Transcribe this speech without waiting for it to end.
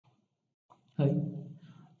Hi.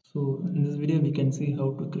 So in this video, we can see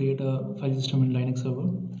how to create a file system in Linux server.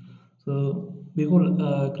 So before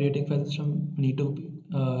creating file system, we need to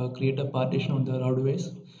create a partition on the raw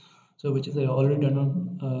device. So which is already done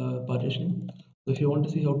on partitioning. So if you want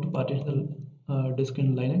to see how to partition the disk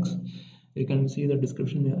in Linux, you can see the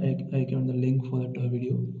description. I given the link for that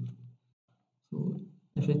video. So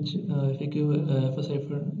if you give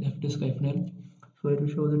fdisk-l, so it will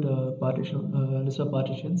show that partition list of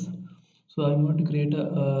partitions. So I'm going to create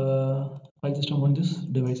a file system on this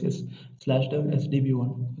devices /dev sdb1.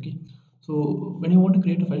 Okay. So when you want to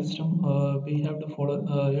create a file system, we have to follow.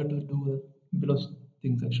 You have to do below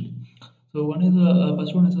things actually. So one is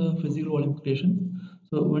first one is a physical volume creation.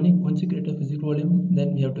 So once you create a physical volume,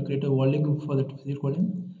 then we have to create a volume group for that physical volume.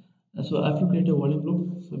 So after create a volume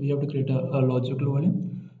group, so we have to create a logical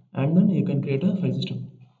volume, and then you can create a file system.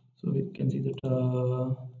 So we can see that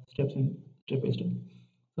steps in step by step.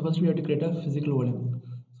 So first we have to create a physical volume.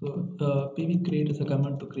 So pv create is a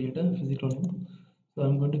command to create a physical volume. So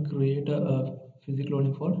I'm going to create a physical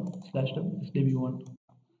volume for /sdb1.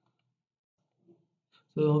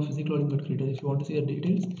 So physical volume got created. If you want to see the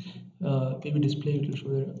details, pv display it will show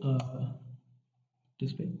the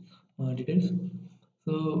display details.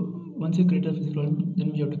 So once you create a physical volume,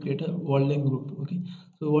 then we have to create a volume group. Okay.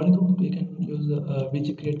 So volume group we can use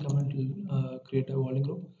which create command to create a volume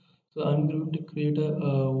group. So I'm going to create a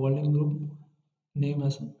volume group name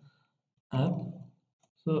as app.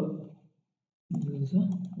 So this is a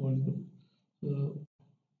volume group.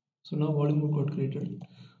 So now volume group got created,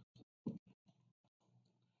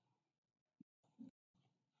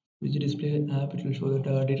 which display app it will show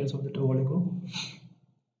the details of the volume group.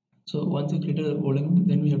 So once you create a volume,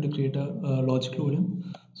 then we have to create a logical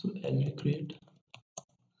volume. So I'll create.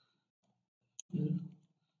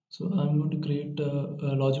 So I'm going to create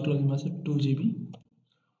a logical volume as a 2 GB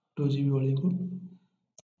volume group.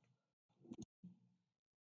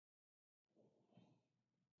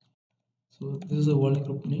 So this is a volume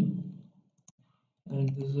group name, and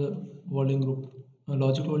this is a volume group, a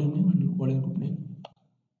logical volume name and volume group name.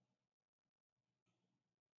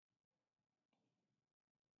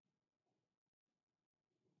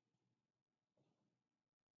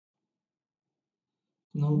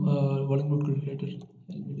 Now volume group created.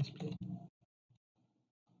 Let me display.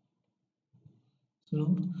 So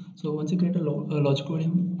now, so once you create a logical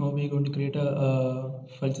volume, now we're going to create a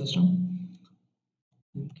file system.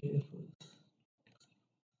 Okay,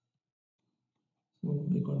 so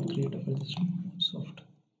we're going to create a file system soft.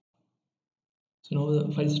 So now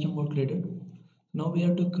the file system got created. Now we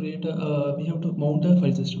have to create a we have to mount a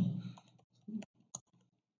file system.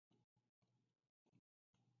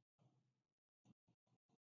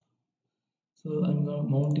 So I'm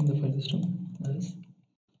mounting the file system as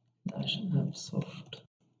 -app soft.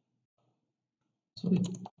 So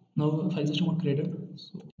now file system got created.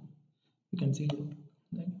 So you can see here,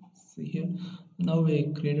 like see here. Now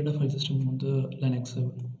we created a file system on the Linux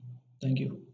server. Thank you.